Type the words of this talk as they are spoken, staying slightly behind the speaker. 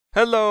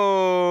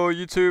Hello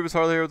YouTube, it's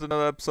Harley here with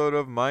another episode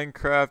of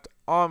Minecraft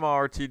on my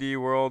RTD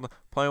world,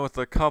 playing with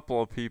a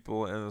couple of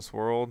people in this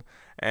world.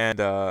 And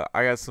I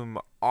got some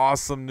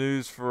awesome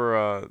news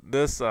for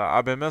this.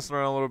 I've been messing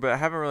around a little bit, I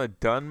haven't really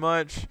done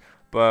much,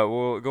 but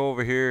we'll go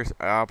over here.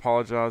 I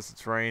apologize,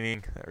 it's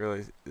raining. That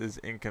really is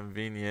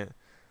inconvenient.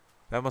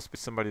 That must be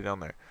somebody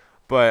down there.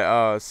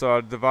 But so I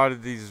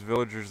divided these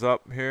villagers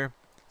up here.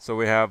 So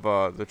we have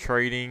the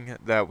trading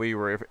that we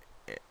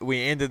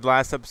ended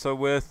last episode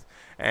with,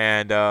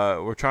 and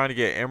we're trying to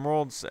get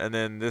emeralds. And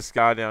then this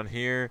guy down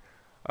here,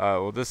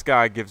 well, this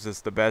guy gives us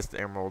the best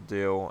emerald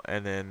deal,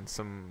 and then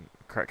some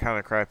kind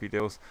of crappy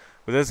deals.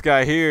 But this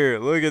guy here,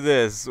 look at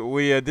this.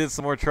 We did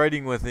some more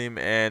trading with him,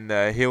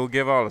 and he'll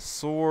give out a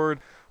sword,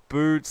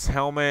 boots,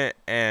 helmet,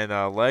 and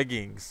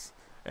leggings.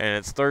 And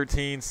it's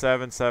 13,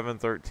 7, 7,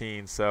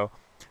 13. So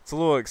it's a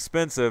little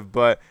expensive,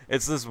 but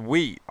it's this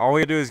wheat. All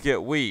we gotta do is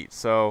get wheat.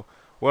 So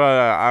what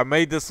I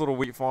made this little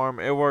wheat farm.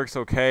 It works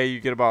okay. You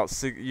get about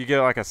you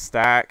get like a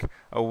stack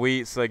of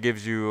wheat, so that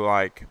gives you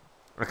like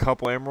a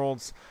couple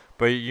emeralds.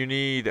 But you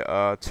need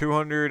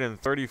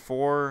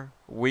 234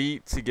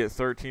 wheat to get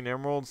 13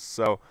 emeralds.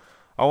 So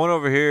I went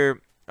over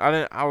here.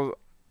 I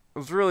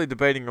was really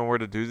debating on where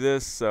to do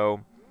this,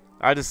 so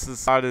I just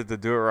decided to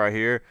do it right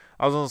here.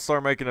 I was gonna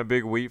start making a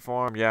big wheat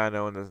farm. Yeah, I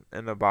know,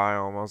 in the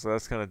biome. I was like,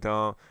 that's kind of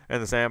dumb. In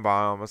the sand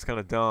biome, that's kind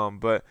of dumb.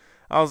 But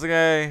I was like,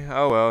 hey,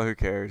 oh well, who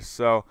cares?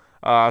 So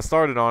I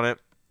started on it,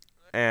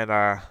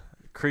 and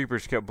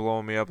creepers kept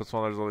blowing me up. That's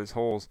why there's all these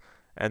holes.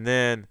 And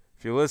then,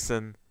 if you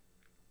listen,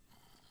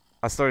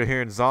 I started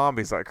hearing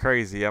zombies like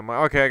crazy. I'm like,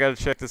 okay, I gotta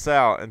check this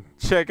out. And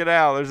check it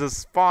out. There's a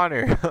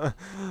spawner.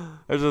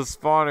 There's a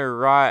spawner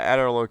right at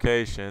our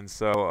location.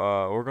 So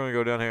we're gonna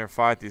go down here and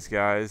fight these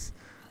guys.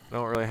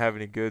 Don't really have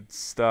any good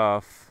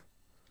stuff.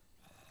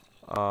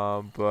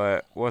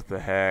 But what the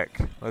heck?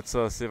 Let's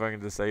see if I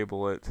can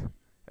disable it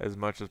as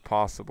much as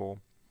possible.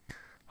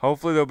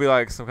 Hopefully there'll be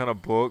like some kind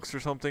of books or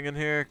something in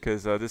here,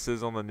 because this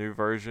is on the new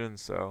version,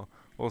 so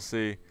we'll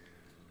see.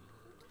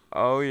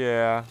 Oh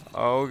yeah.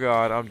 Oh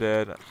god, I'm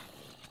dead.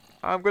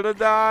 I'm gonna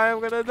die.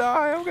 I'm gonna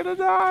die. I'm gonna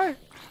die.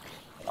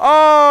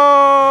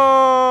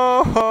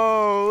 Oh,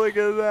 look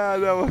at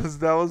that.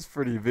 That was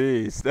pretty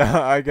beast.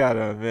 I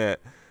gotta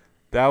admit,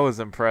 that was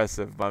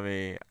impressive by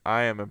me.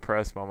 I am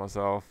impressed by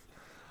myself.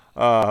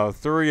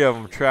 3 of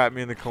them trapped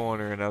me in the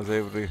corner, and I was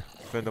able to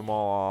fend them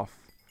all off.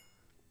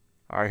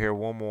 Alright, here,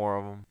 one more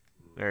of them.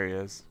 There he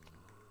is.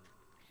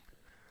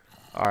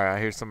 Alright, I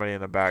hear somebody in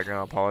the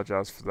background. I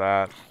apologize for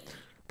that.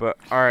 But,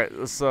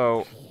 alright,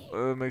 so,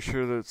 make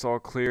sure that it's all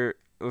clear.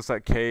 It looks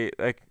like cave.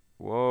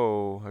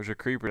 Whoa, there's a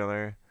creeper down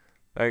there.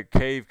 That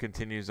cave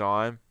continues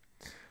on.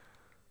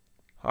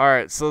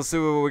 Alright, so let's see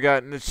what we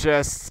got in the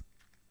chest.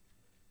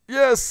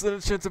 Yes, an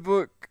enchanted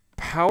book.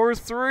 Power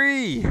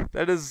 3.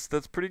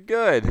 That's pretty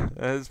good.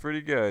 That is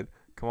pretty good.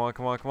 Come on,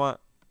 come on, come on.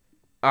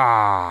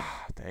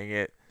 Ah, dang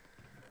it.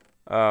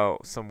 Oh,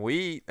 some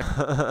wheat.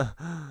 Yeah,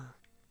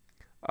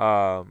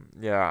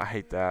 I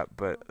hate that,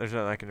 but there's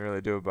nothing I can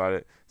really do about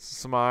it.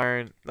 Some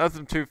iron,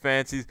 nothing too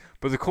fancy.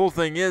 But the cool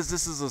thing is,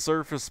 this is a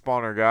surface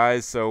spawner,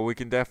 guys, so we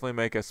can definitely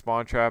make a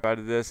spawn trap out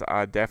of this.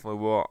 I definitely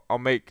will.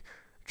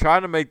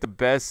 Try to make the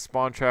best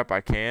spawn trap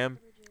I can,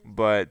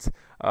 but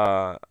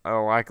a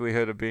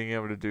likelihood of being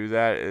able to do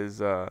that is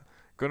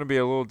going to be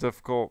a little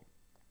difficult.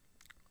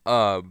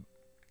 I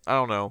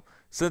don't know,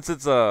 since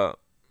it's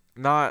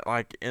not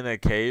like in a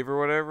cave or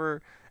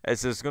whatever.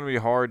 It's just going to be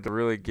hard to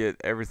really get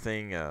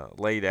everything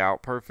laid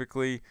out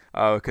perfectly,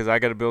 because I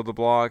got to build the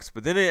blocks.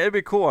 But then it'd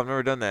be cool. I've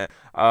never done that.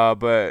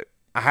 But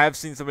I have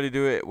seen somebody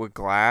do it with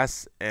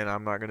glass, and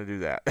I'm not going to do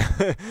that.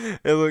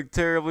 It looked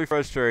terribly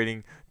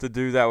frustrating to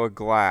do that with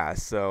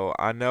glass. So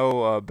I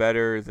know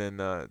better than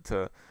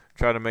to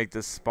try to make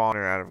this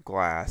spawner out of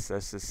glass.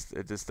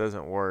 It just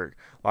doesn't work.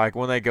 Like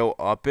when they go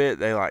up it,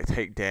 they like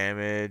take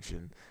damage,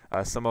 and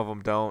some of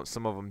them don't,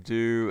 some of them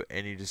do,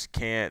 and you just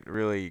can't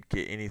really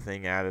get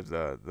anything out of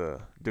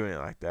the doing it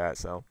like that.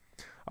 So,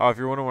 if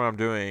you're wondering what I'm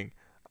doing,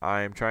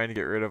 I'm trying to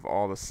get rid of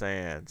all the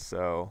sand.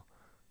 So,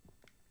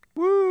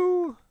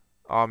 woo!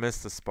 Oh, I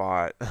missed the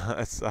spot.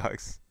 That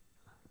sucks.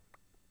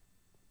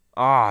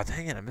 Ah,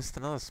 dang it! I missed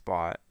another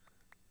spot.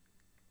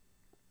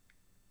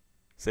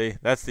 See,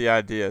 that's the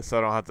idea. So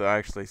I don't have to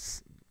actually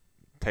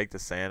take the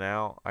sand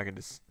out. I can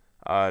just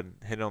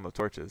hit it on the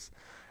torches.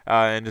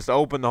 And just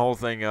open the whole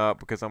thing up,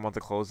 because I'm going to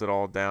close it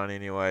all down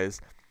anyways.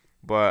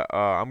 But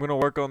I'm going to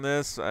work on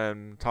this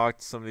and talk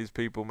to some of these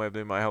people. Maybe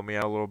they might help me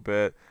out a little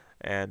bit.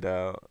 And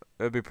it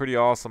would be pretty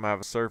awesome to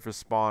have a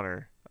surface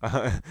spawner.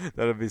 That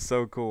would be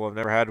so cool. I've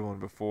never had one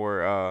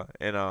before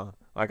in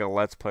like a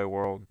Let's Play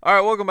world.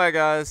 Alright, welcome back,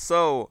 guys.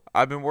 So,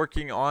 I've been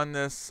working on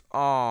this.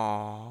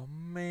 Oh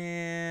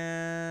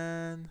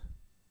man.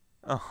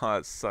 Oh,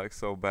 it sucks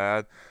so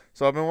bad.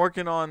 So I've been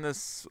working on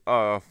this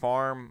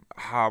farm.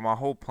 My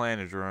whole plan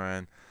is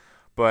ruined.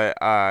 But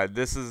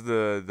this is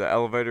the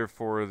elevator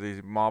for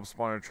the mob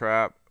spawner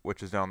trap.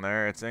 which is down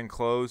there. It's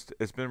enclosed.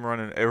 It's been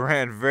running. It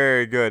ran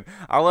very good.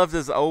 I left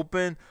this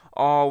open.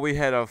 Oh, we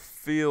had a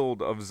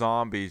field of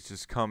zombies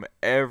just come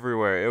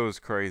everywhere. It was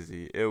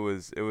crazy. It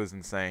was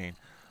insane.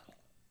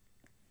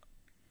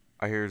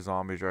 I hear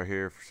zombies right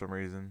here for some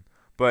reason,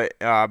 but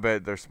I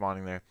bet they're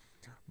spawning there.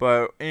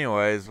 But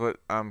anyways, what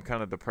I'm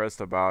kind of depressed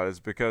about is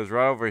because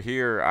right over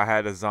here I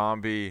had a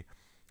zombie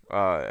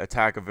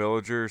attack a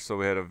villager, so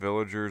we had a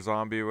villager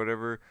zombie or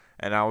whatever,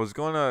 and I was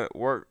gonna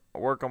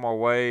work on my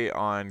way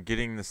on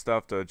getting the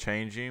stuff to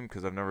change him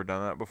because I've never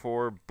done that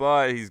before,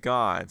 but he's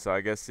gone, so I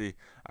guess he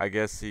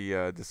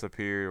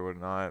disappeared or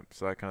whatnot,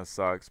 so that kind of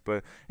sucks.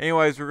 But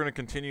anyways, we're gonna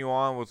continue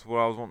on with what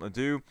I was wanting to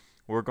do.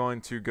 We're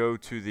going to go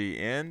to the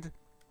end.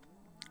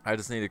 I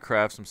just need to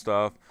craft some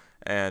stuff,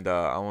 and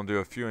I want to do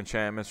a few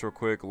enchantments real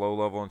quick,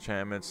 low-level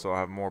enchantments, so I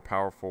have more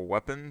powerful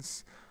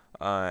weapons.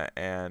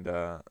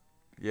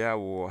 Yeah,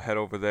 we'll head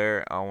over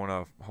there. I want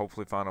to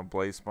hopefully find a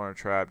blaze spawner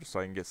trap just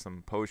so I can get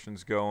some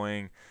potions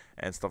going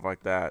and stuff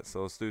like that.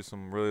 So let's do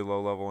some really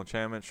low-level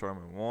enchantments.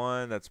 Charmin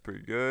 1, that's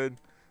pretty good.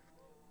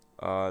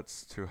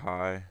 It's too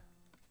high.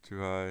 Too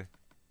high.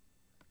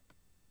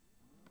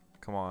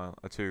 Come on,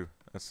 a 2.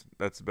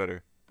 That's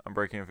better. I'm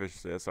breaking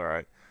efficiency. That's all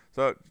right.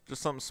 So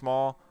just something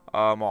small.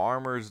 My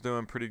armor is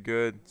doing pretty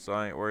good, so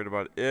I ain't worried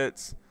about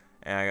it.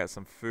 And I got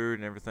some food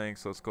and everything,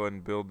 so let's go ahead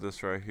and build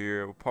this right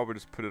here. We'll probably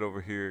just put it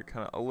over here,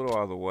 kind of a little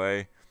out of the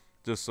way,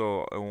 just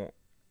so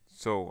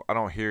I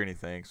don't hear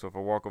anything. So if I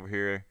walk over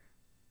here,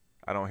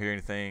 I don't hear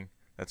anything.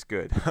 That's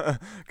good,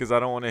 because I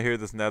don't want to hear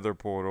this nether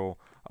portal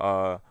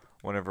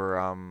whenever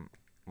I'm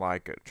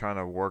like trying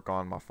to work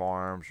on my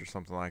farms or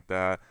something like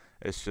that.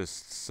 It's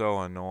just so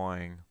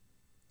annoying.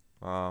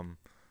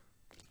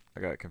 I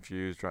got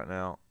confused right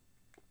now.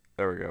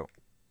 There we go.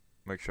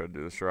 Make sure I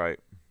do this right.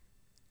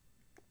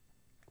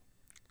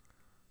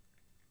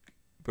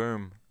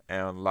 Boom.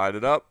 And light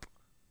it up.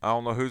 I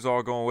don't know who's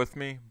all going with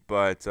me,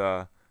 but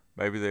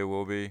maybe they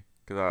will be,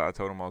 because I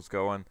told them I was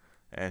going.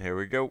 And here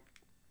we go.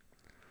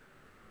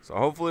 So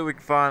hopefully we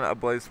can find a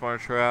blaze spawner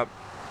trap.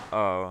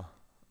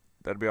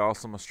 That'd be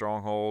awesome. A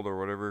stronghold or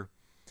whatever.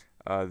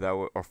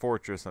 Or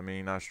fortress, I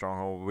mean, not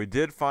stronghold. We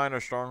did find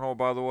a stronghold,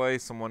 by the way,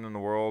 someone in the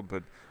world,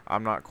 but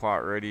I'm not quite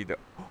ready to.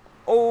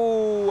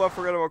 Oh, I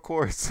forgot about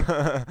quartz.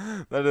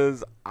 That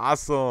is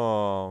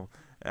awesome.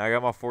 And I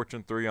got my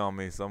fortune 3 on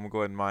me, so I'm gonna go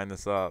ahead and mine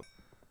this up.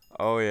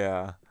 Oh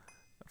yeah,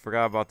 I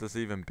forgot about this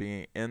even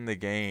being in the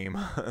game.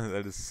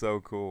 That is so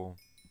cool.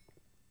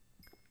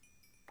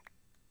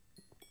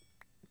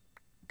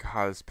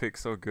 God, this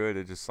pick's so good.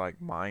 It just like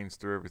mines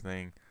through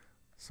everything.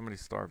 Somebody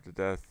starved to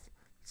death.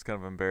 It's kind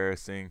of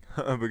embarrassing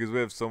because we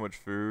have so much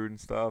food and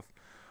stuff.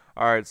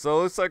 Alright, so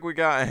it looks like we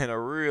got in a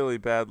really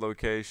bad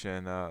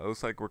location. It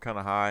looks like we're kind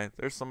of high.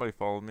 There's somebody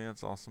following me.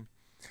 That's awesome.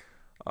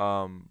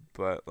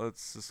 But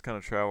let's just kind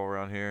of travel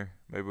around here.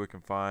 Maybe we can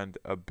find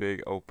a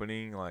big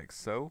opening like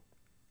so.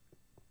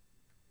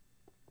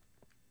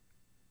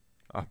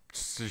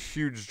 Just a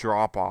huge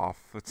drop off.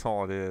 That's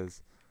all it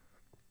is.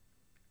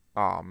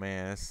 Oh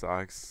man, it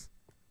sucks.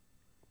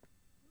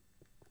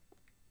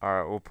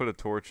 Alright, we'll put a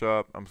torch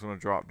up. I'm just going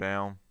to drop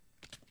down.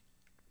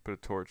 Put a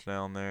torch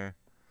down there.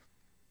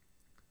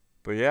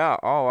 But yeah,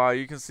 oh wow,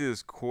 you can see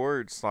this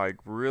quartz like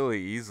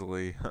really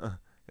easily.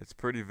 It's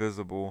pretty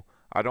visible.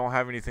 I don't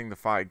have anything to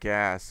fight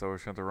gas, so we're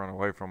just going to run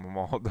away from them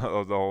all the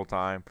whole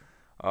time.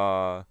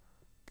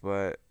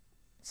 But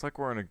it's like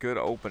we're in a good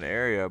open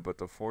area, but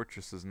the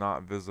fortress is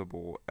not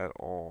visible at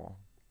all.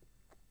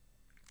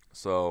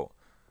 So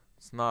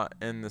it's not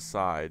in the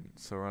side,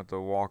 so we're going to have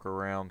to walk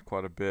around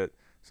quite a bit.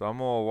 So I'm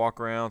going to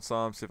walk around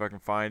some, see if I can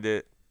find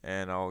it,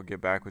 and I'll get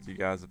back with you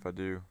guys if I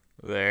do.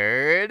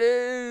 There it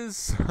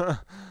is!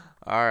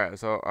 Alright,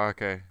 so,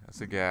 okay,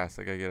 that's a gas.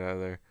 I gotta get out of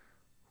there.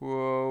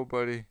 Whoa,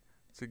 buddy.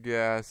 It's a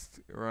gas.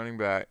 Running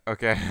back.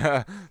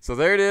 Okay, so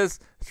there it is.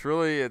 It's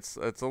really, it's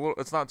a little,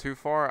 it's not too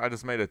far. I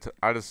just made it,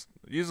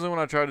 usually when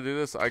I try to do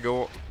this, I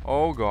go,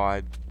 oh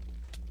god.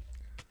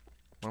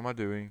 What am I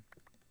doing?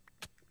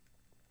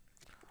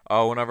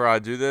 Oh, whenever I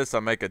do this, I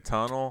make a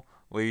tunnel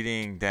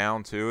leading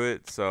down to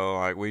it, so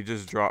like we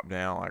just drop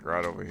down like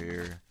right over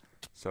here,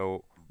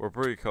 so we're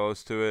pretty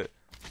close to it.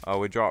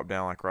 We drop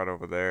down like right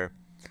over there,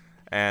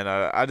 and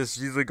I just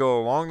usually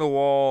go along the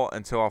wall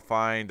until I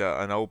find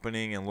an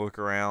opening and look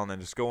around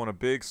and just go in a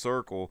big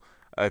circle.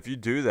 If you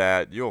do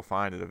that, you'll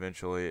find it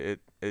eventually. It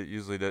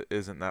usually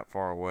isn't that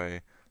far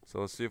away, so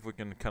let's see if we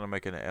can kind of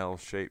make an L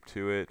shape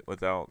to it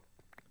without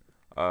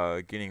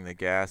getting the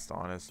gas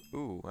on us.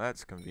 Ooh,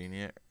 that's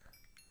convenient.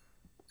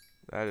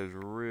 That is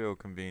real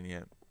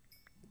convenient.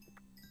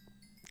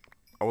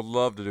 I would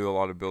love to do a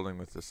lot of building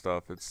with this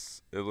stuff.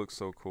 It looks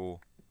so cool.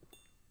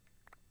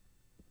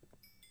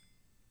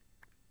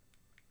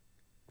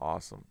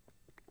 Awesome.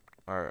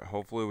 Alright,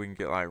 hopefully we can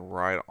get like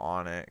right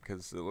on it,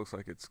 because it looks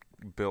like it's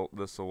built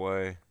this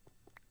away.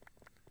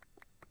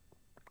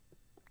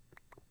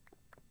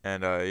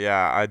 And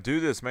yeah, I do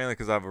this mainly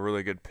because I have a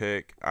really good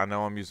pick. I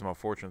know I'm using my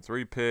Fortune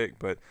 3 pick,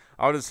 but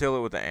I'll just heal it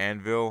with the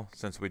anvil,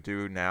 since we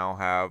do now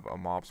have a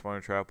mob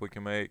spawner trap we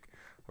can make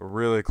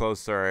really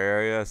close to our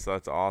area, so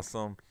that's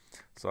awesome.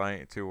 so I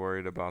ain't too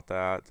worried about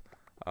that.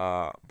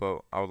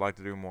 But I would like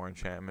to do more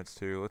enchantments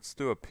too. Let's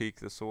do a peek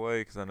this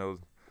way because I know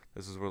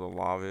this is where the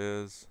lava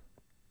is.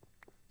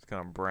 Just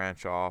gonna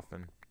branch off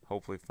and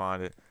hopefully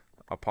find it.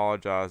 I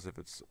apologize if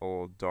it's a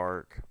little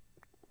dark.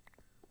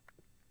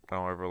 I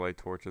don't ever lay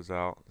torches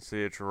out.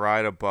 See, it's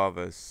right above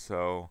us,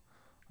 so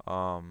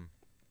I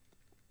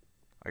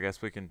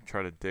guess we can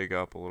try to dig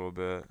up a little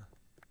bit.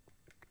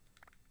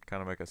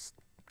 Kind of make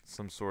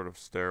some sort of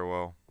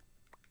stairwell.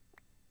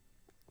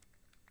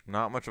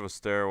 Not much of a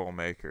stairwell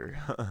maker.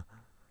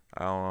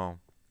 I don't know.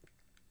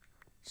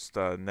 Just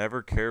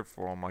never cared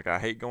for them. Like, I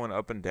hate going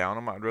up and down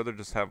them. I'd rather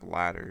just have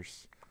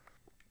ladders.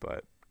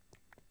 But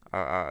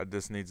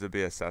this needs to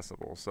be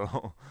accessible.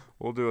 So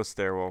we'll do a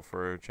stairwell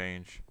for a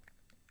change.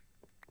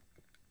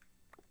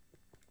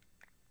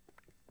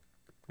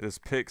 This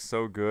pick's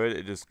so good.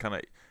 It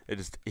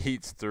just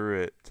eats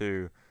through it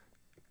too.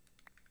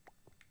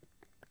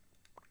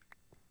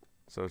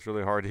 So it's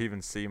really hard to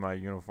even see my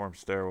uniform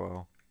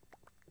stairwell.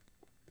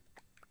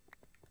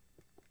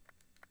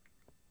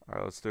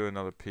 Alright, let's do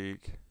another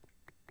peek.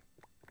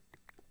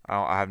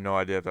 I have no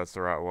idea if that's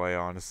the right way,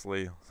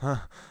 honestly.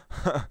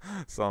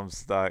 So I'm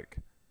stuck.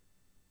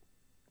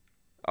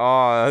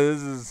 Oh,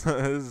 this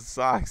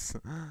sucks.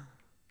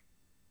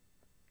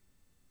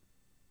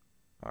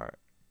 Alright.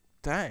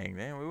 Dang,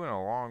 man, we went a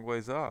long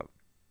ways up.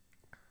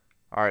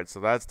 Alright,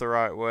 so that's the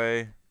right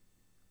way.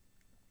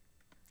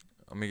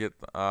 Let me get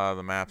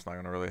the map's not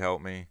gonna really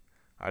help me.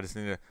 I just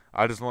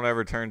won't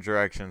ever turn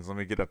directions. Let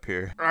me get up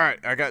here. Alright,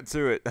 I got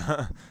to it.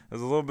 It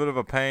was a little bit of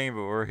a pain,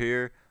 but we're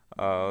here.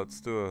 Let's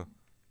do a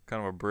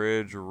kind of a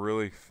bridge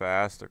really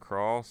fast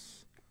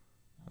across.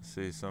 I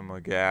see some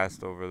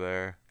ghast over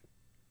there.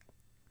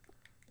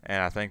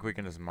 And I think we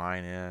can just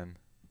mine in.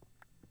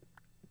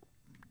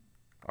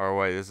 Or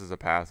wait, this is a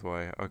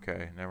pathway.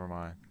 Okay, never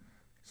mind.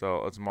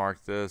 So let's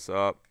mark this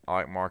up. I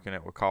like marking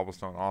it with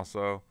cobblestone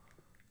also.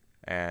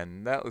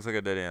 And that looks like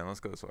a dead end.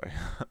 Let's go this way.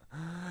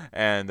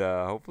 And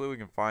hopefully we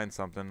can find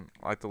something.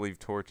 I like to leave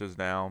torches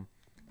down.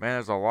 Man,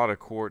 there's a lot of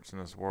quartz in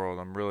this world.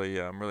 I'm really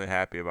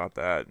happy about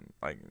that.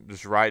 Like,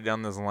 just right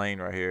down this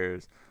lane right here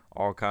is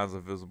all kinds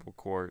of visible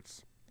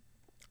quartz.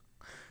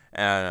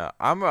 And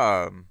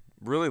I'm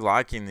really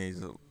liking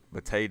these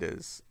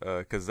potatoes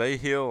because they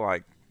heal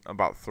like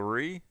about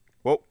 3.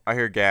 Whoa, I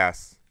hear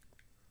gas.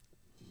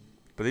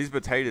 But these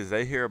potatoes,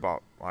 they hear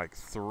about like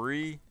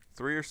three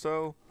or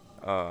so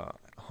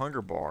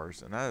hunger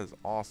bars, and that is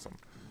awesome.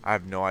 I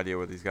have no idea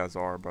what these guys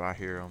are, but I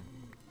hear them.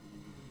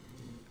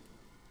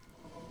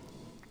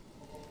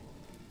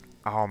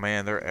 Oh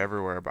man, they're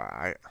everywhere.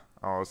 But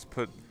let's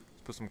put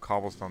some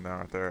cobblestone down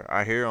right there.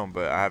 I hear them,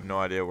 but I have no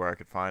idea where I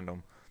could find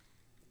them.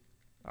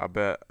 I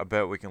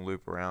bet we can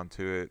loop around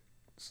to it.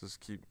 Let's just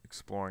keep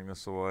exploring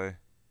this away.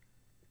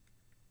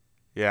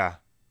 Yeah,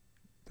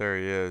 there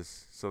he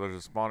is. So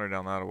there's a spawner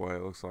down that way.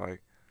 It looks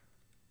like.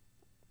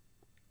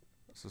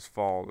 Let's just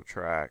follow the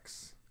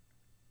tracks.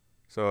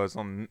 So it's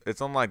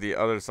on like the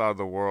other side of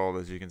the world,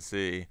 as you can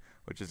see,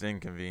 which is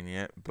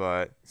inconvenient,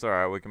 but it's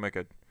alright. We can make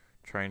a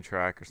train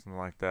track or something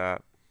like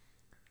that.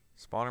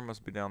 Spawner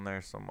must be down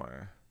there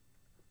somewhere.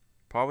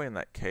 Probably in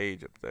that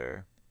cage up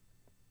there.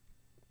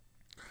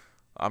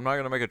 I'm not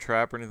gonna make a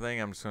trap or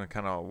anything. I'm just gonna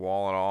kind of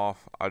wall it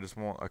off. I just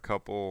want a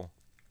couple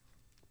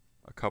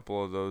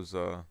of those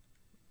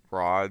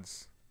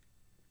rods,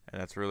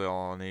 and that's really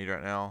all I need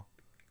right now.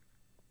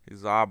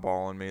 He's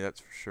eyeballing me, that's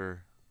for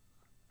sure.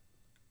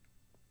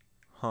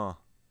 Huh.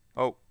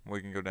 Oh, we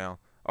can go down.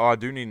 Oh, I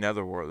do need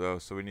nether wart though,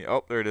 so we need.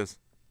 Oh, there it is.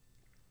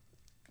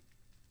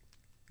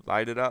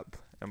 Light it up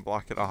and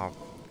block it off.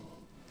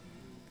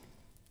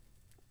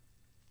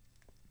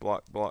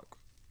 Block, block,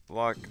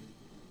 block.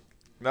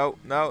 No,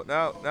 no,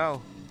 no,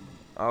 no.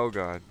 Oh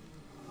god.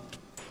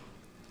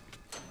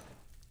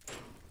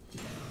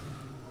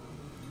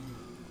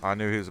 I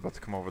knew he was about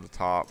to come over the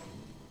top.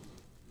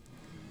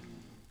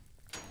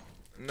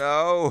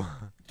 No.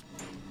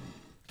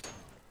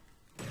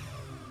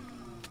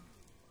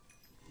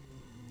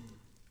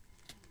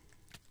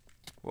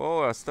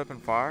 Whoa, I step in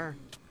fire?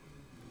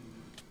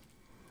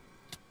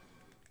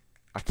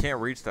 I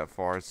can't reach that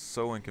far. It's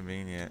so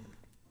inconvenient.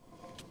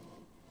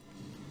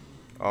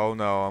 Oh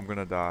no, I'm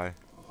gonna die.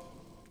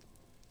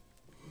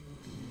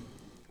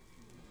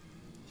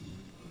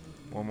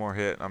 One more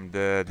hit, I'm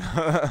dead.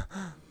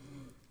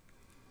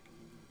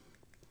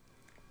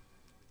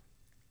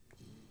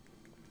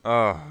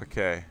 Oh,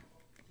 okay.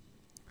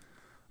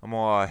 I'm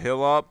gonna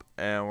heal up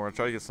and we're gonna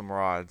try to get some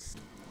rods.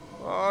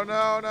 Oh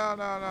no, no,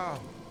 no, no.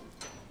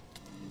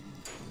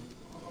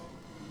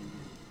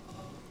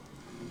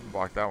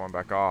 Block that one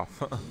back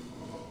off.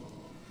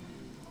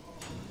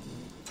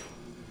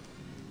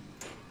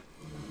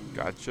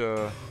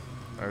 Gotcha.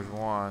 There's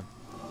one.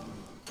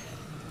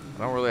 I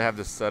don't really have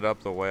this set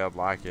up the way I'd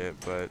like it,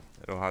 but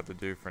it'll have to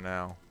do for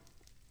now.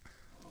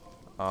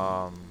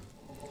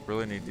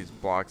 Really need these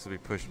blocks to be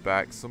pushed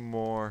back some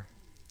more.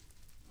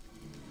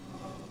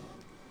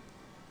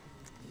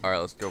 Alright,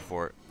 let's go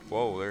for it.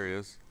 Whoa, there he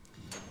is.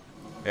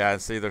 Yeah,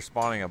 and see, they're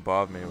spawning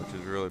above me, which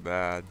is really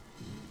bad.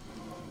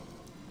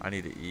 I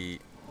need to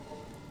eat.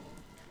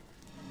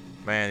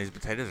 Man, these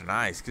potatoes are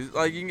nice. Cause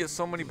like you can get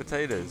so many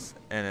potatoes,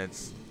 and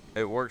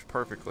it works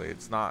perfectly.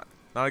 It's not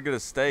as good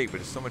as steak, but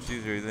it's so much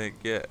easier than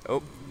it get.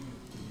 Oh,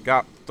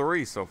 got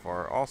 3 so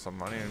far.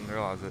 Awesome. I didn't even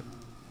realize it.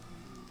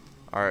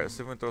 All right, let's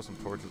see if we can throw some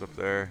torches up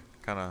there.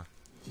 Kind of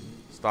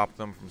stop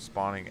them from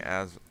spawning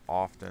as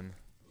often.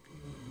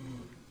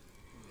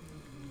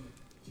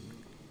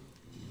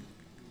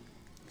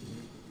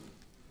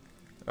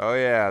 Oh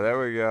yeah, there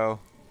we go.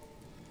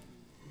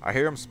 I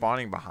hear him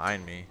spawning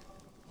behind me.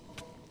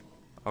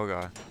 Oh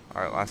god.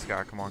 Alright, last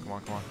guy. Come on, come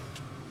on, come on.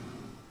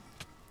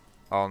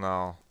 Oh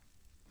no.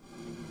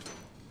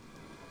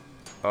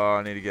 Oh,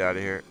 I need to get out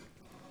of here.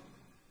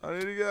 I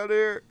need to get out of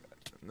here.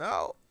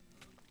 No.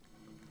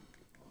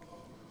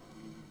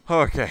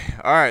 Okay.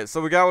 Alright,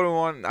 so we got what we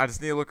want. I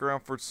just need to look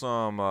around for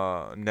some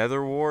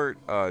nether wart.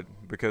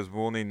 Because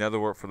we'll need nether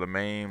wart for the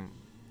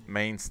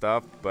main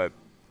stuff. But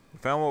we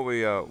found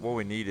what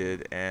we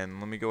needed. And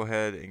let me go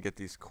ahead and get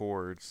these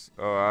cords.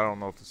 Oh, I don't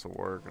know if this will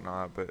work or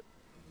not, but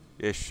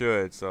it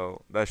should.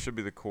 So that should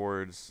be the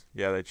cords.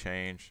 Yeah, they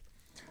changed.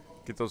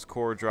 Get those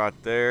cords right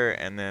there,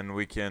 and then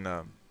we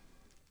can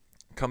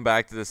come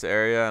back to this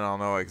area, and I'll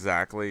know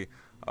exactly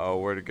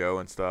where to go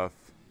and stuff.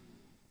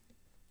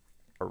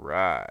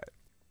 Alright.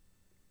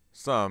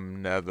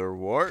 Some nether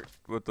wart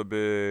with the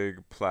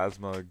big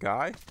plasma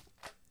guy.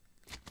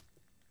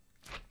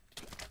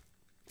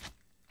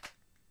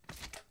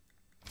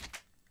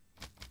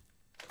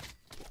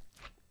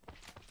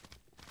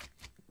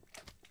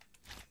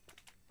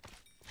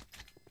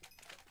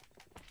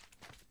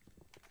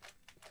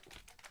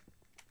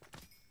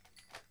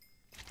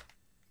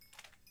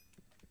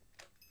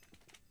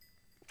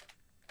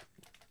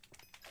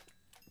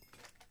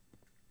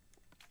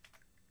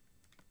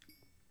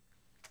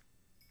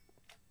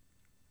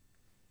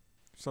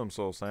 Some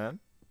soul sand.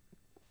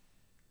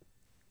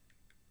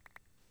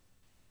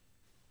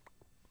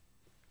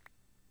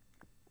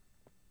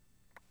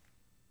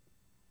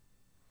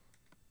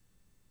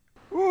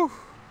 Woo!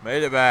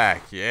 Made it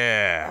back.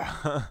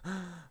 Yeah.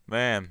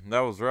 Man,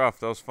 that was rough.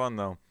 That was fun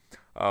though.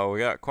 We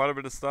got quite a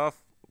bit of stuff.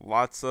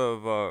 Lots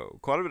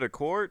of quite a bit of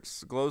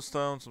quartz,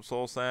 glowstone, some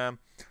soul sand,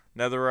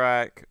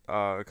 netherrack,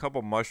 a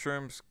couple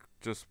mushrooms,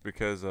 just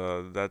because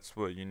that's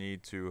what you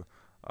need to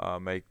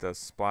make the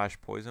splash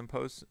poison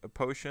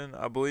potion,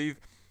 I believe.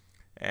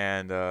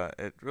 And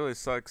it really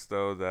sucks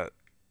though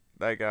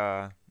that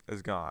guy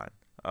is gone.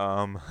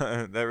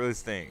 That really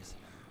stinks.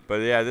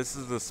 But yeah, this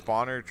is the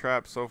spawner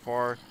trap so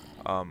far.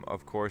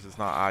 Of course, it's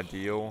not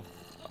ideal,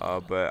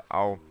 but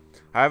I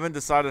haven't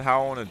decided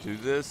how I want to do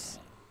this,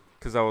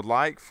 because I would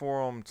like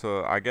for them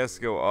to, I guess,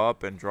 go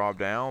up and drop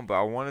down, but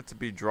I want it to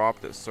be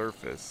dropped at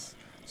surface,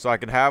 so I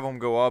can have them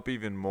go up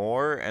even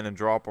more and then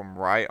drop them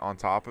right on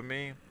top of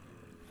me.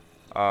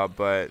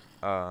 But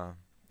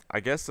I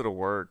guess it'll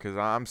work, because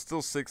I'm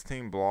still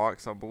 16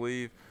 blocks, I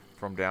believe,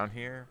 from down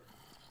here.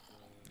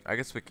 I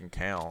guess we can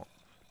count,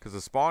 because the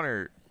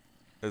spawner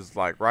is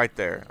like right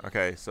there.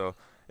 Okay, so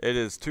it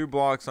is 2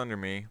 blocks under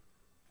me,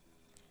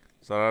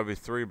 so that'll be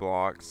 3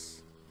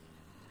 blocks.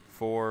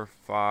 4,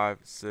 5,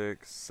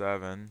 6,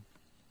 7.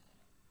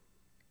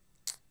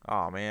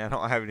 Oh man, I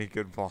don't have any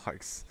good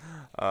blocks.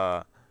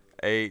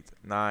 8,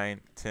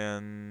 9,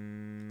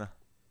 10,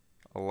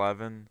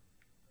 11.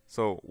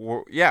 So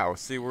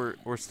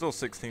we're still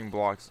 16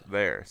 blocks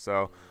there.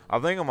 So I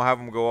think I'm gonna have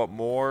them go up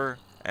more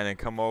and then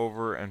come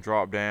over and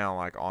drop down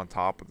like on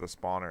top of the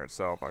spawner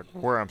itself, like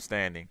where I'm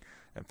standing.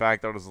 In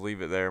fact, I'll just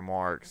leave it there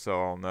marked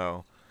so I'll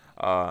know.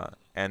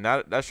 And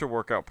that should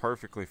work out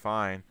perfectly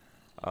fine.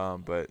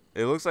 But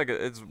it looks like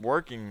it's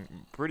working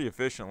pretty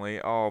efficiently.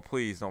 Oh,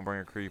 please don't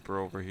bring a creeper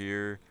over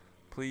here.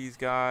 Please,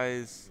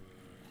 guys.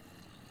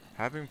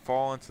 Have him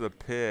fall into the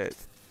pit.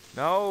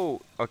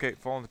 No. Okay,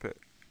 fall in the pit.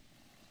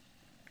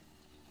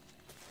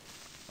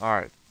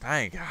 Alright,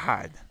 thank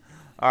God.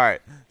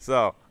 Alright,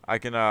 so I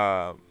can,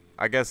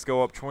 I guess,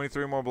 go up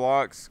 23 more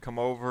blocks, come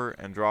over,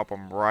 and drop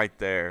them right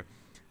there.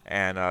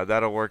 And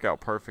that'll work out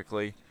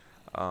perfectly.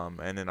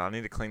 And then I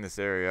need to clean this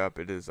area up.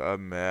 It is a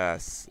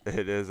mess.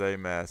 It is a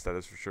mess, that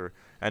is for sure.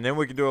 And then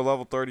we can do a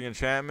level 30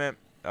 enchantment,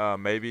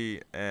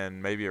 maybe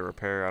a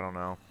repair. I don't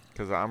know,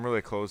 because I'm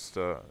really close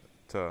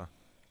to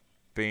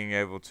being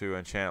able to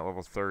enchant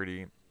level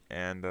 30.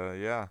 And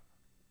yeah,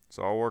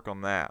 so I'll work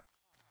on that.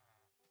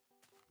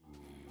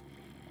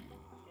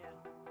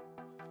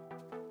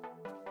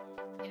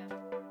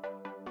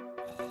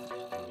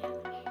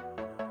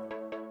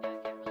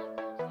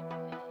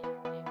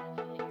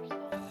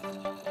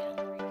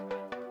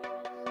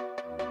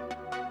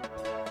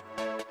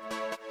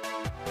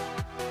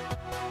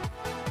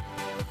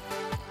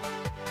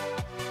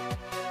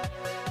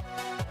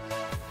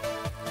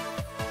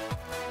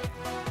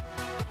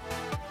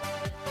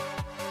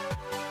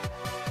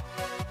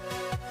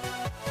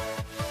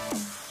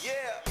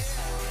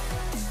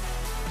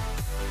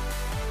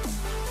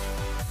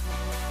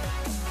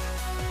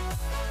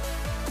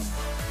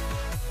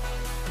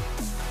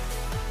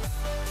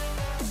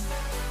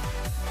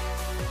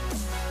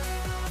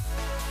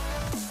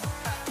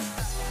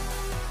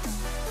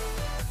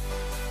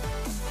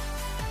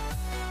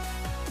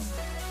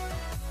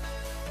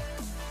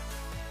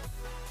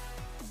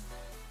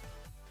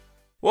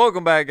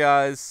 Welcome back,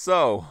 guys.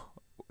 So,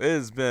 it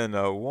has been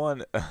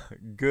one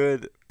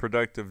good,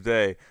 productive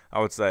day, I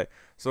would say.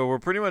 So, we're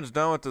pretty much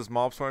done with this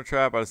mob spawner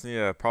trap. I just need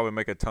to probably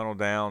make a tunnel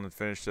down and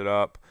finish it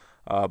up.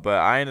 But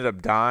I ended up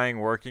dying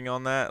working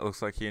on that. It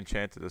looks like he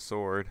enchanted a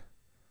sword.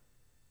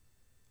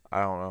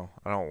 I don't know.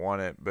 I don't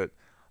want it, but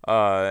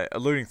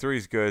looting 3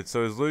 is good.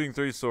 So, his looting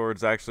 3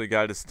 swords actually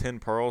got us 10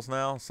 pearls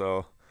now.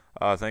 So,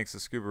 thanks to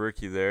Scuba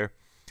Ricky there.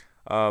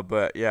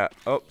 But yeah,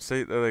 oh,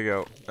 see, there they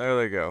go. There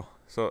they go.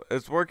 So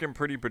it's working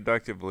pretty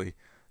productively.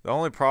 The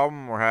only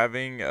problem we're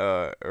having,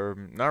 or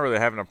not really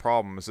having a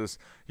problem, is just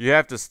you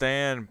have to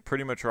stand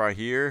pretty much right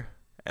here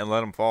and let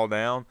them fall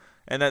down.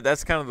 And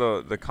that's kind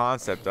of the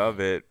concept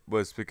of it,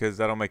 was because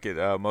that'll make it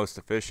most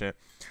efficient.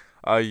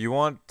 You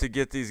want to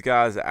get these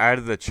guys out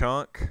of the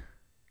chunk,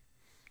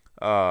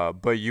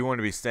 but you want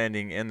to be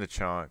standing in the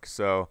chunk.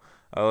 So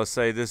let's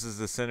say this is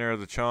the center of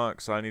the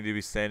chunk, so I need to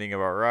be standing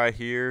about right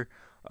here.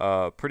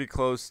 Pretty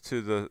close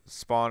to the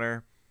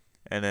spawner,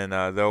 and then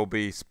they'll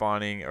be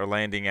spawning or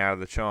landing out of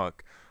the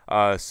chunk.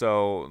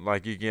 So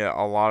like you get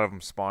a lot of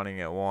them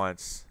spawning at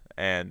once,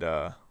 and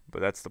but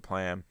that's the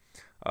plan.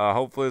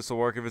 Hopefully this will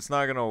work. If it's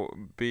not gonna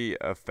be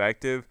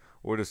effective,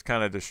 we'll just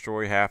kind of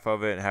destroy half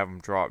of it and have them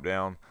drop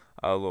down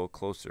a little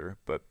closer.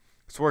 But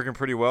it's working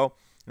pretty well.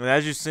 And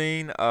as you've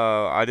seen,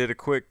 I did a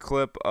quick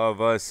clip of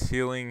us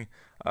healing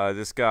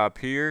this guy up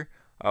here.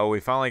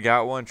 We finally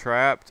got one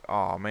trapped.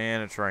 Oh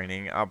man, it's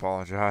raining. I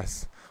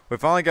apologize. We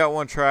finally got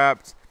one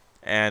trapped,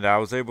 and I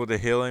was able to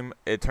heal him.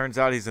 It turns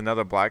out he's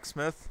another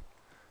blacksmith,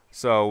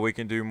 so we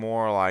can do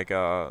more like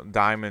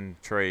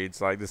diamond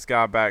trades. Like this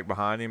guy back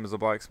behind him is a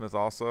blacksmith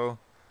also.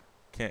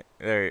 I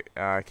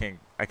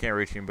can't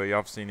reach him, but y'all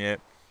have seen it.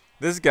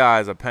 This guy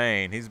is a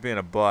pain. He's being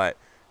a butt.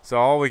 So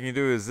all we can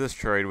do is this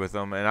trade with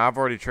him, and I've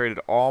already traded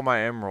all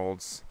my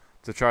emeralds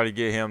to try to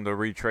get him to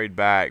retrade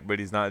back, but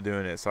he's not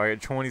doing it. So I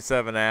got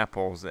 27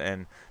 apples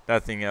and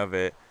nothing of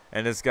it.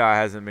 And this guy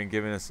hasn't been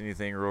giving us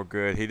anything real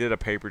good. He did a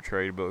paper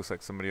trade, but it looks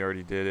like somebody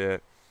already did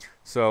it.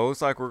 So it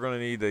looks like we're going to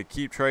need to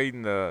keep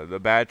trading the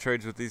bad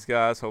trades with these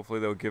guys. Hopefully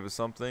they'll give us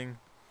something.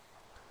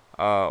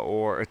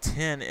 Or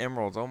 10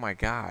 emeralds. Oh my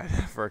god,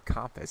 for a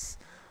compass.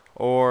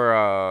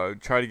 Or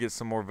try to get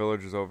some more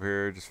villagers over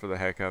here just for the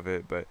heck of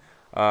it. But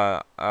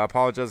I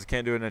apologize, I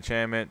can't do an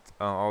enchantment.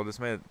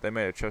 They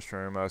made a chest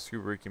room.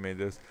 Scuba Ricky made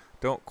this.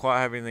 Don't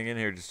quite have anything in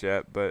here just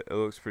yet, but it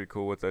looks pretty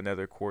cool with the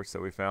nether quartz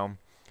that we found.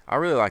 I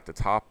really like the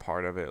top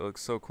part of it. It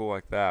looks so cool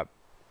like that.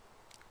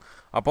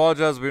 I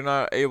apologize, we're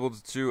not able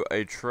to do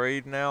a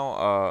trade now,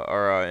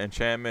 or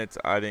enchantment.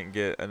 I didn't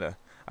get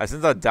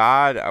since I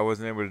died, I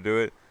wasn't able to do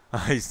it.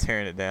 He's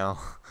tearing it down.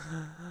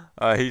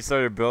 He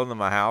started building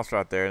my house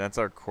right there, and that's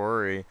our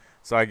quarry.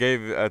 So I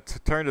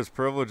turned his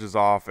privileges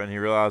off, and he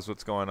realized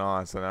what's going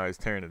on. So now he's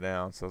tearing it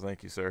down. So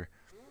thank you, sir.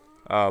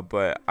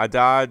 But I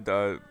died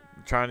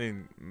trying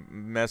to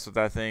mess with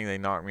that thing. They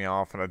knocked me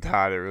off, and I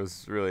died. It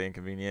was really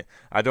inconvenient.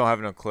 I don't have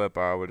no clip.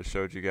 I would have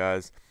showed you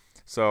guys.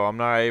 So I'm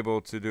not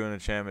able to do an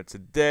enchantment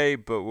today,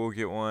 but we'll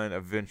get one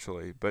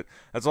eventually. But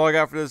that's all I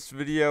got for this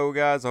video,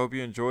 guys. I hope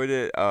you enjoyed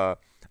it.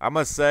 I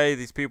must say,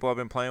 these people I've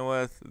been playing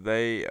with,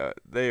 they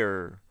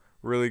are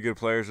really good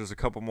players. There's a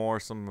couple more,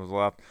 some was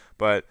left,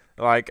 but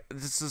like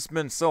this has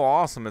been so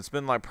awesome. It's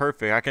been like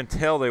perfect. I can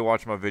tell they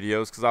watch my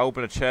videos because I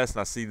open a chest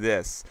and I see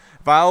this.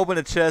 If I open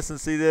a chest and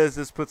see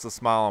this puts a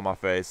smile on my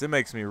face. It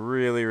makes me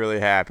really, really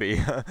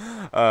happy.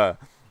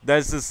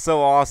 That's just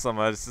so awesome.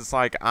 It's just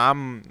like I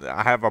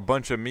have a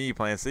bunch of me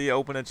playing. See,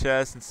 open a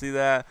chest and see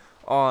that.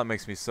 Oh, that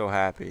makes me so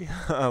happy.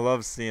 I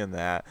love seeing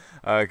that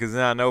because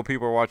then I know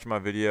people are watching my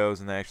videos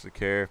and they actually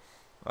care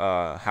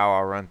how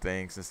I run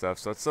things and stuff.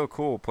 So it's so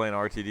cool playing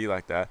RTD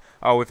like that.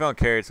 Oh, we found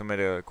carrots. I made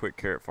a quick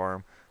carrot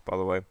farm, by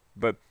the way.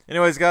 But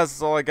anyways, guys,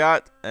 that's all I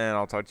got, and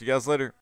I'll talk to you guys later.